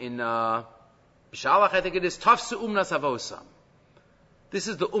Rashi in Bishalach, I think it is, Tafsu umnas avosam. This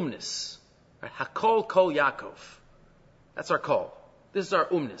is the umnis. Right? Hakol kol Yaakov. That's our call. This is our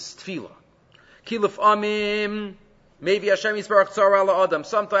umnis, tefillah. Kiluf amim, maybe Hashem yisbarach tzara ala adam.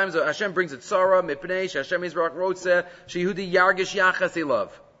 Sometimes Hashem brings it tzara, mipnei, Hashem yisbarach rotzeh, shehudi yargish yachas elav.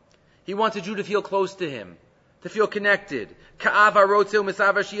 He wants a Jew to feel close to him, to feel connected. Ka'ava rotzeh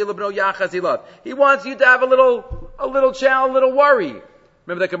u'misavar she'ila b'no yachas elav. He wants you to have a little challenge, a little worry.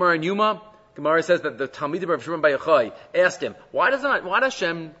 Remember that Gemara in Yuma? Gemara says that the Talmidim of Shimon Bar Yochai asked him, why does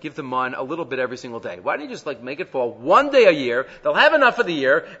Hashem give the man a little bit every single day? Why don't you just make it fall one day a year? They'll have enough for the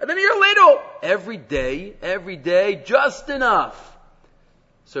year, and then a year later, every day, just enough.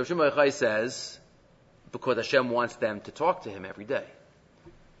 So Shimon Bar Yochai says, because Hashem wants them to talk to Him every day.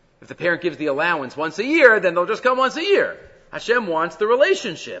 If the parent gives the allowance once a year, then they'll just come once a year. Hashem wants the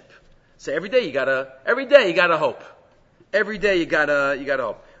relationship. So every day you gotta hope. Every day you gotta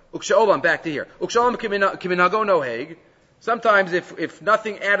hope. Ukshaolam, back to here. Ukshaolam kiminago noheg. Sometimes if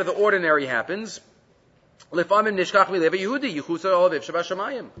nothing out of the ordinary happens, lifamim nishkach mileva Yehudi yichusa olaviv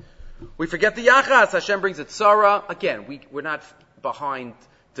shabashamayim. We forget the yachas. Hashem brings it tzara. Again, we're not behind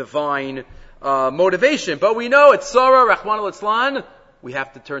divine motivation, but we know it's tzara, Rachman al-Itzlan. We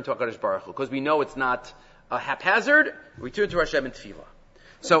have to turn to HaKadosh Baruch Hu, because we know it's not haphazard. We turn to Hashem in tefillah.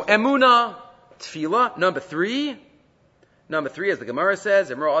 So emuna, tefillah. Number three, as the Gemara says,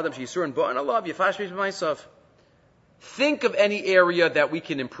 Emro Adam Shisurin Bo'an Allah Yafash B'Maisav. Think of any area that we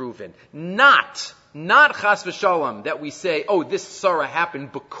can improve in. Not chas v'shalom, that we say, oh, this sorrow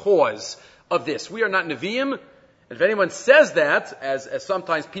happened because of this. We are not Nevi'im. And if anyone says that, as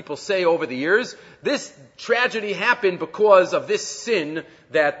sometimes people say over the years, this tragedy happened because of this sin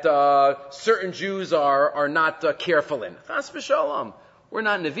that certain Jews are not careful in. Chas v'shalom. We're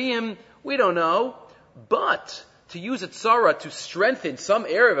not Nevi'im. We don't know. But to use a tzara to strengthen some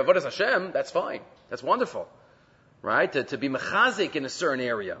area of Avodas Hashem, that's fine. That's wonderful. Right? To be mechazik in a certain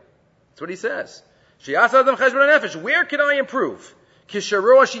area. That's what he says. Where can I improve?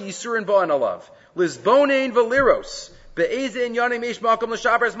 Kisharoshi Yisurin Ba'an Alav. Lizbonein Valiros. Be'ezein Yanim Eish Malcolm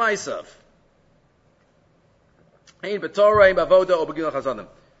L'Shabras Maisav. Ein B'Torah, Ein B'Avoda, O B'Gilach Hazanim.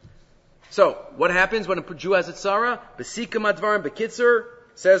 So, what happens when a Jew has a tzara? B'Sikam Advarim B'Kitzer.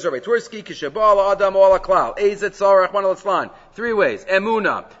 Says Rabbi Tursky, Kishabal Adam Ola Klal, Ezet Tzara Rachman al-Itzlan. Three ways.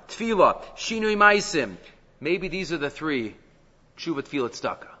 Emuna, Tefillah, Shinui Maisim. Maybe these are the three. Tshuva Tefillah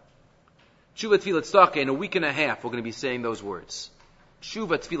Tzedakah. Tshuva Tefillah Tzedakah, in a week and a half, we're going to be saying those words.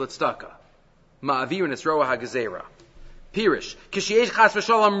 Tshuva Tefillah Tzedakah. Ma'avir Nisroa HaGezerah. Pirish. Kishiyesh chas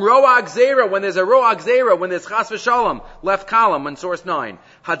v'shalom ro'ag zera, when there's a ro'ag zera, when there's chas v'shalom, left column on source 9.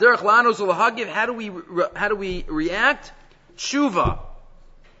 Haderech lanos u'lahagiv, how do we react? Tshuva,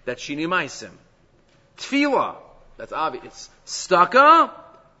 that's shini maisim. Tefillah, that's obvious. Staka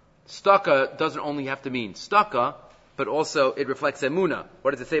doesn't only have to mean staka, but also it reflects emunah.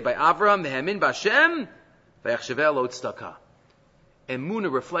 What does it say by Avraham? Mehemin b'Hashem, v'yachshaveh lo tzedakah.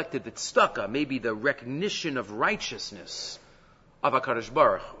 Emunah reflected that tzedakah, maybe the recognition of righteousness of HaKadosh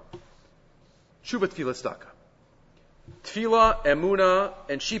Baruch Hu. Tshuva, tefillah, tzedakah. Tefillah, emunah,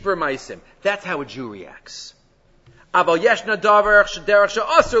 and shipur maisim. That's how a Jew reacts. But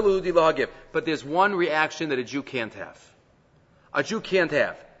there's one reaction that a Jew can't have. A Jew can't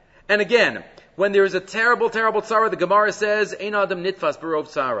have. And again, when there is a terrible, terrible tzara, the Gemara says, Ein adam nitfas barov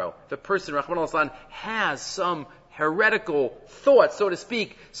tzaro. The person, Rachmana litzlan, has some heretical thoughts, so to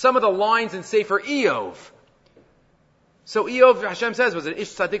speak, some of the lines in Sefer Eov. So Eov, Hashem says, was an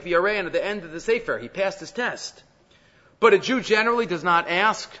ish tzaddik v'yarei, and at the end of the Sefer, he passed his test. But a Jew generally does not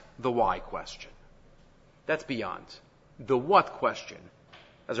ask the why question. That's beyond. The what question.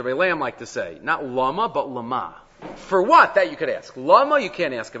 As Rabbi Lamb liked to say, not lama, but lama. For what? That you could ask. Lama, you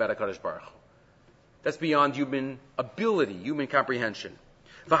can't ask about HaKadosh Baruch Hu. That's beyond human ability, human comprehension.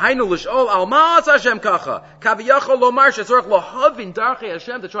 V'hainu l'sh'ol al ma'as Hashem kacha. Kaviyachol lomar shetzorach lohavin darchei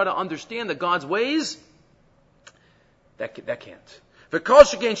Hashem, to try to understand the God's ways. That can't. V'kol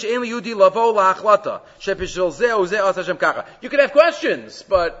shekein she'en liyudi lavo la'achlata. Shepishol zeh o zeh as Hashem kacha. You could have questions,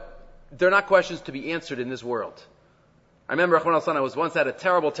 but they're not questions to be answered in this world. I remember, Rachmana litzlan, I was once at a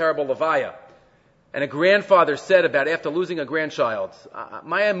terrible, terrible levaya. And a grandfather said about after losing a grandchild,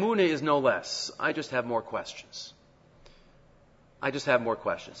 my emunah is no less. I just have more questions. I just have more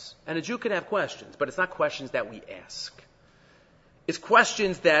questions. And a Jew can have questions, but it's not questions that we ask. It's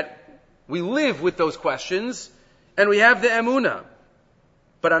questions that we live with those questions, and we have the emunah.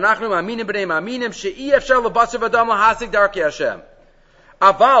 But anachnu ma'aminim b'nei ma'aminim she'i efshar l'basar v'adam l'hasig darkei Hashem.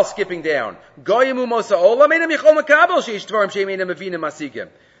 Aval, skipping down. Goyimu mosa olam einam yichol makabel sheish dvarim she'im einam mevinim masigim.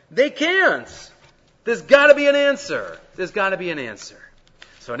 They can't. There's got to be an answer. There's got to be an answer.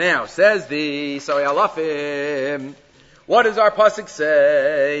 So now, says the Sorry Alafim, what does our pasuk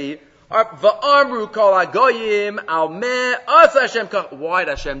say? Va'amru kol hagoyim al meh as Hashem kach. Why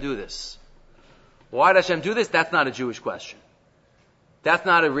did Hashem do this? Why did Hashem do this? That's not a Jewish question. That's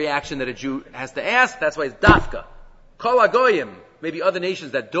not a reaction that a Jew has to ask. That's why it's dafka. Kol hagoyim. Maybe other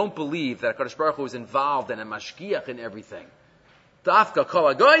nations that don't believe that HaKadosh Baruch Hu is involved in a mashgiach in everything. Dafka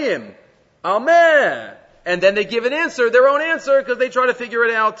kol hagoyim. Amen. And then they give an answer, their own answer, because they try to figure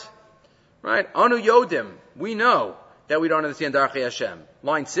it out. Right? Anu Yodim. We know that we don't understand Darchei Hashem.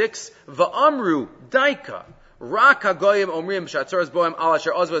 Line 6. Va'amru daika. Rak hagoyim omrim shatzoras bohem al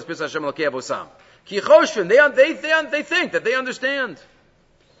asher ozvos pis Hashem elokei avosam. Ki choshvim. They think that they understand.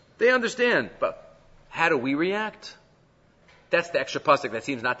 They understand. But how do we react? That's the extra pasuk that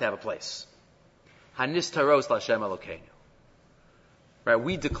seems not to have a place. Hanistaros l'Hashem elokeinu. Right,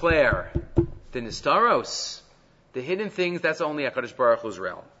 we declare the nistaros, the hidden things, that's only HaKadosh Baruch Hu's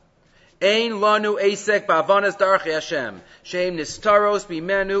realm. Ein lanu esek ba'avanas darchei Hashem, sheim nistaros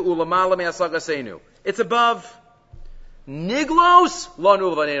b'imenu ulamala me'asagasenu. It's above. Niglos lanu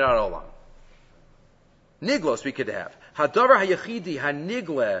l'vanein olam. Niglos we could have. Hadavar hayachidi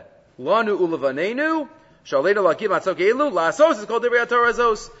hanigle lanu ulevanenu, shaleda lagim atzok elu, la'asos is called divrei Torah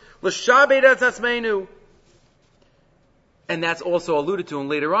zos, l'shabed atzasmeinu. And that's also alluded to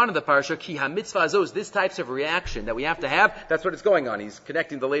later on in the parsha, ki ha-mitzvah azos, this types of reaction that we have to have, that's what it's going on. He's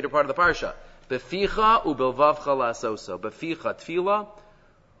connecting the later part of the parsha. Beficha ubilvavcha la'asoso. Beficha tefila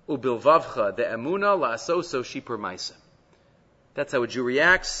ubilvavcha the emuna la'asoso shipur maisa. That's how a Jew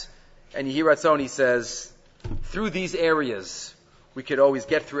reacts. And Yehiratzon, he says, through these areas, we could always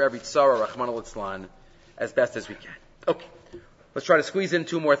get through every tzara, Rachmana litzlan, as best as we can. Okay. Let's try to squeeze in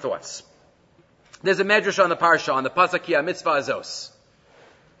two more thoughts. There's a medrash on the parsha, on the pasuk ki mitzvah azos.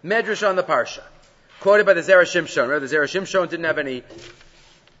 Medrash on the parsha, quoted by the Zera Shimshon. Remember, the Zera Shimshon didn't have any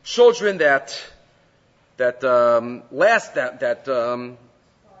children that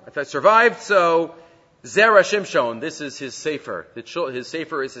survived. So Zera Shimshon, this is his sefer. His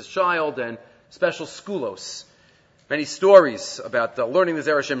sefer is his child, and special skulos. Many stories about learning the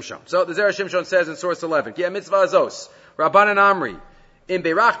Zera Shimshon. So the Zera Shimshon says in source 11, ki mitzvah azos, Rabbanan Amri. If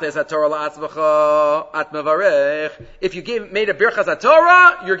you made a birchas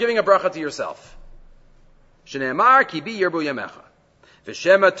haTorah, you're giving a bracha to yourself. Shneimar ki bi yirbu yamecha.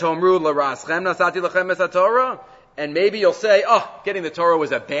 V'shema tomru l'raschem nasati lechem es haTorah. And maybe you'll say, getting the Torah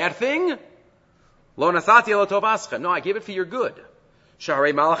was a bad thing. Lo nasati elo tov aschem. No, I gave it for your good.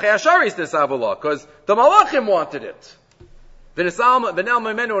 Shaharei malachei hasharis nisavula, because the malachim wanted it. when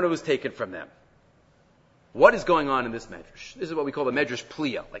it was taken from them. What is going on in this medrash? This is what we call the medrash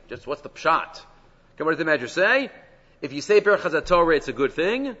pliya. Like, just what's the pshat? Okay, what does the medrash say? If you say Birchas Torah, it's a good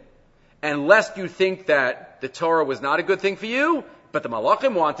thing, and lest you think that the Torah was not a good thing for you, but the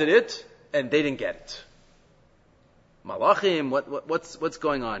Malachim wanted it, and they didn't get it. Malachim, what's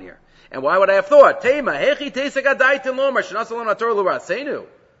going on here? And why would I have thought? The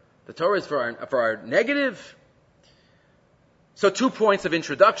Torah is for our negative. So 2 points of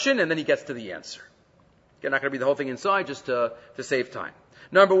introduction, and then he gets to the answer. Again, not going to be the whole thing inside, just to save time.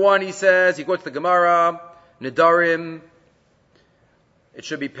 Number 1, he says, he quotes the Gemara, Nedarim, it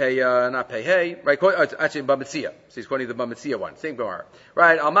should be not pay hey, right? Actually, Bamitzia. So he's quoting the Bamitzia one, same Gemara.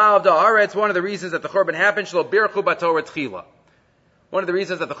 Right, Alma of the Haaretz, one of the reasons that the Churban happened, Shlo Birchu Batorah Tchila. One of the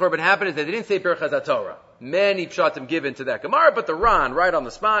reasons that the Churban happened is that they didn't say Birchas Torah. Many pshatim given to that Gemara, but the Ran, right on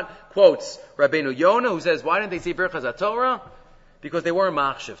the spot, quotes Rabbeinu Yonah, who says, why didn't they say Birchas Torah? Because they weren't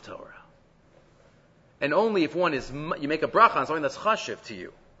Machshav Torah. And only if you make a bracha on something that's chashiv to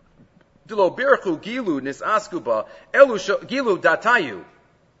you. Dilo birchu gilu nis askuba elu gilu datayu.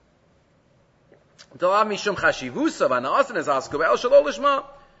 Dalav mishum chashivusa v'naasan nis askuba el shelo lishma.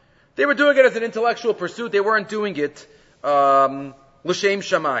 They were doing it as an intellectual pursuit. They weren't doing it l'shem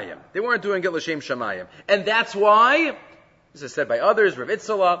shamayim. They weren't doing it l'shem shamayim. And that's why, this is said by others, Rav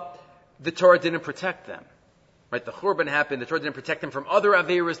Itzala, the Torah didn't protect them. Right? The Churban happened. The Torah didn't protect them from other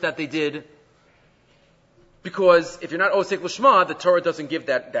averos that they did. Because if you're not Osek L'Shma, the Torah doesn't give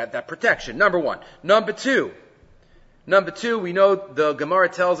that protection. Number 1. Number 2, we know the Gemara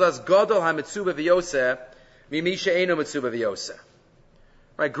tells us, Gadol ha-mitzuba v'yoseh, mimi she'eno mitzuba v'yoseh.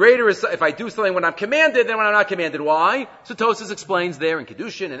 Right? Greater is if I do something when I'm commanded than when I'm not commanded. Why? So Tosfos explains there in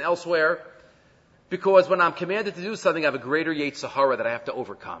Kedushin and elsewhere. Because when I'm commanded to do something, I have a greater Yetzer Hara that I have to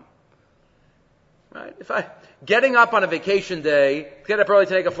overcome. Right? Getting up on a vacation day, get up early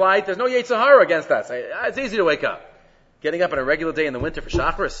to take a flight, there's no Yetzer Hara against that. It's easy to wake up. Getting up on a regular day in the winter for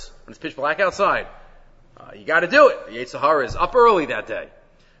Shacharis, when it's pitch black outside, you gotta do it. The Yetzer Hara is up early that day.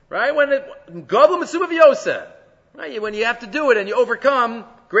 Right? Gadol mitzvah v'yoseh. Right? When you have to do it and you overcome,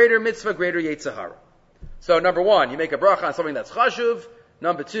 greater mitzvah, greater Yetzer Hara. So number 1, you make a bracha on something that's chashuv.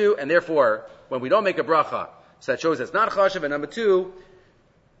 Number 2, and therefore, when we don't make a bracha, so that shows it's not chashuv. And number 2,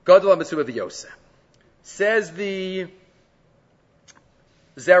 Gadol mitzvah v'yoseh. Says the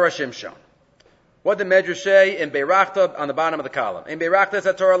Zera Shimshon. What the Medrash say in Beirachta on the bottom of the column? In Beirachta is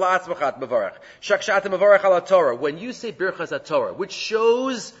a Torah la'atzmachat mevarech. Shakshata mevarech ala Torah. When you say Birchas Torah, which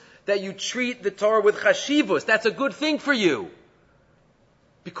shows that you treat the Torah with chashivus, that's a good thing for you.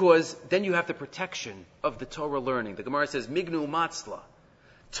 Because then you have the protection of the Torah learning. The Gemara says, Mignu matzla.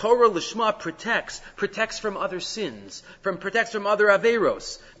 Torah Lishma protects from other sins, protects from other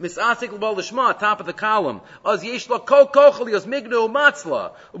averos. Misasik l'bal Lishma, top of the column. Az yesh la kol kochel yos mignu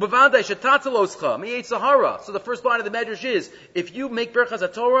matzla. Ubavadai shetatzaloscha, miyetz sahara. So the first line of the Medrash is, if you make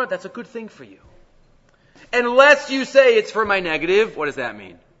Birchas Torah, that's a good thing for you. Unless you say it's for my negative, what does that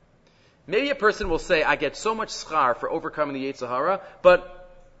mean? Maybe a person will say, I get so much schar for overcoming the Yetzer Hara, but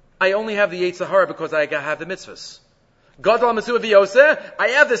I only have the Yetzer Hara because I have the mitzvahs. Gadol mitzvah v'yoseh. I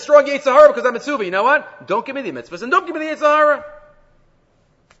have this strong Yetzer Hara because I'm mitzvah. You know what? Don't give me the mitzvahs and don't give me the Yetzer Hara.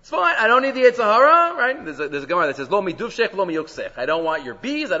 It's fine. I don't need the Yetzer Hara, right? There's a Gemara that says, Lo mi duvshech, lo mi yuksech. I don't want your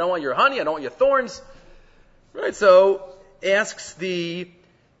bees. I don't want your honey. I don't want your thorns. Right? So, asks the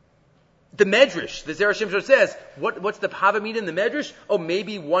Medrash. The Zera Shimshon says, what's the Havamina in the Medrash? Oh,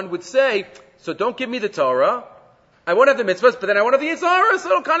 maybe one would say, so don't give me the Torah. I won't have the mitzvahs, but then I won't have the Yetzer Hara, so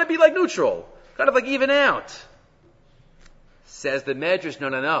it'll kind of be like neutral. Kind of like even out. Says the Medrash,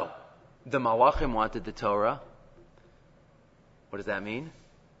 no. The Malachim wanted the Torah. What does that mean?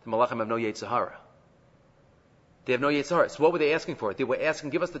 The Malachim have no Yetzer Hara. They have no Yetzer Hara. So what were they asking for? They were asking,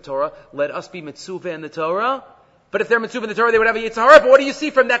 give us the Torah, let us be mitzvah in the Torah. But if they're mitzvah in the Torah, they would have a Yetzer Hara. But what do you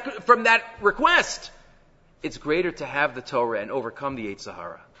see from that request? It's greater to have the Torah and overcome the Yetzer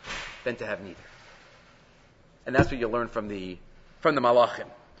Hara than to have neither. And that's what you learn from the Malachim.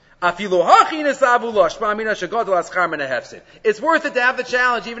 It's worth it to have the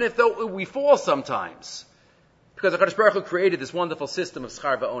challenge, even if we fall sometimes. Because HaKadosh Baruch Hu created this wonderful system of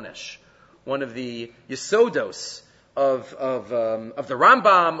schar va'onesh. One of the yesodos of the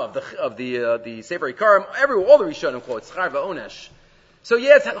Rambam, of the Sefer Ikarim, all the Rishonim quote schar va'onesh. So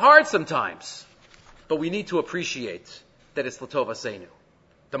yeah, it's hard sometimes. But we need to appreciate that it's l'tov aseinu.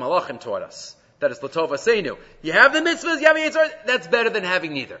 The Malachim taught us that it's l'tov aseinu. You have the mitzvahs, you have the Yitzhar, that's better than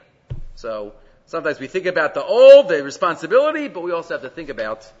having neither. So sometimes we think about the responsibility, but we also have to think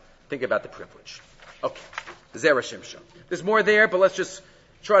about the privilege. Okay, Zera Shimshon. There's more there, but let's just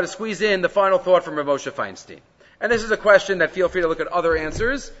try to squeeze in the final thought from Rav Moshe Feinstein. And this is a question that feel free to look at other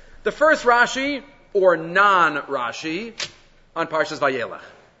answers. The first Rashi, or non-Rashi, on Parshas Vayelech.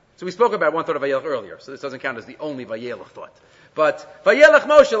 So we spoke about one thought of Vayelech earlier, so this doesn't count as the only Vayelech thought. But Vayelech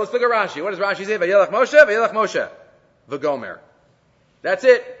Moshe, let's look at Rashi. What does Rashi say? Vayelech Moshe, V'gomer. That's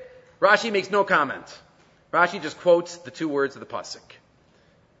it. Rashi makes no comment. Rashi just quotes the two words of the pasuk.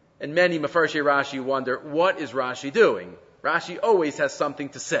 And many Mefarshei Rashi wonder, what is Rashi doing? Rashi always has something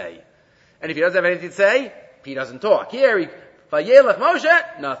to say. And if he doesn't have anything to say, he doesn't talk. Here, Vayelech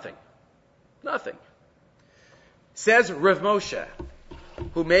Moshe, nothing. Says Rav Moshe,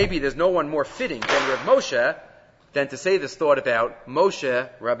 who maybe there's no one more fitting than Rav Moshe than to say this thought about Moshe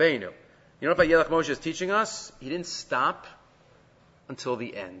Rabbeinu. You know what Vayelech Moshe is teaching us? He didn't stop until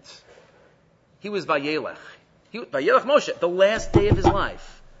the end. He was Vayelech. Vayelech Moshe, the last day of his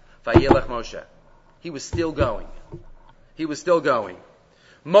life. Vayelech Moshe. He was still going.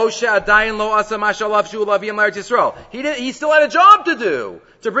 Moshe adayin lo asa mashalav shu lavim l'Eretz Yisrael. He still had a job to do,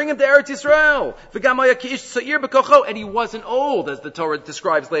 to bring him to Eretz Yisrael. V'gam haya ki'ish sa'ir b'kocho, and he wasn't old, as the Torah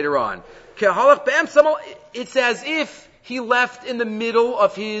describes later on. Kehalach b'em samal, it's as if he left in the middle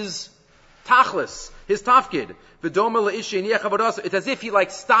of his tachlis, his tafkid. V'domer le'ish she'iniach avodas, it's as if he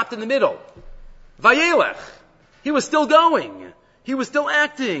stopped in the middle. Vayelech. He was still going. He was still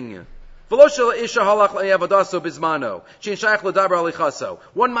acting. One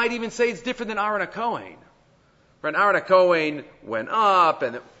might even say it's different than Aaron HaKohen. When Aaron HaKohen went up,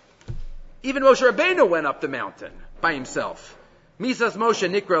 and even Moshe Rabbeinu went up the mountain by himself. Misas Moshe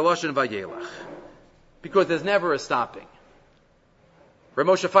Nikra Loshen Vayelech. Because there's never a stopping. Rav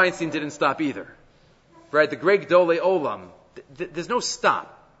Moshe Feinstein didn't stop either. Right? The great Gedolei Olam. There's no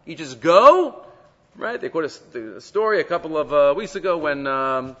stop. You just go. Right? They quote a story a couple of weeks ago when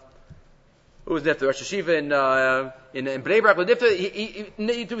who was Nifta? Rosh Hashiva in Bnei Brak.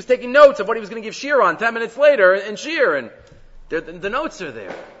 He was taking notes of what he was going to give shir on 10 minutes later in shir, and the notes are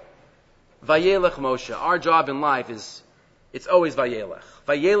there. Vayelech Moshe. Our job in life is, it's always Vayelech.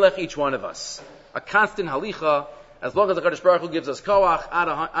 Vayelech each one of us. A constant halicha. As long as the Kadosh Baruch Hu gives us koach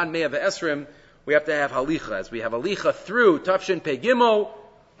ad mea ve'esrim, we have to have halicha. As we have halicha through Tafshin Pei Gimel,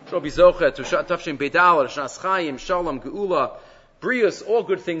 Shobi Zocha, to Tafshin Pei Dal, Shnas Chaim, Shalom, Geula, Brius, all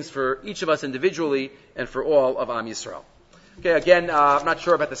good things for each of us individually and for all of Am Yisrael. Okay, again, I'm not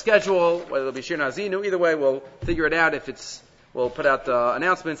sure about the schedule, whether it'll be Shir Nazinu. Either way, we'll figure it out. We'll put out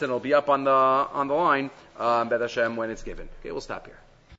announcements and it'll be up on the line, B'ez Hashem, when it's given. Okay, we'll stop here.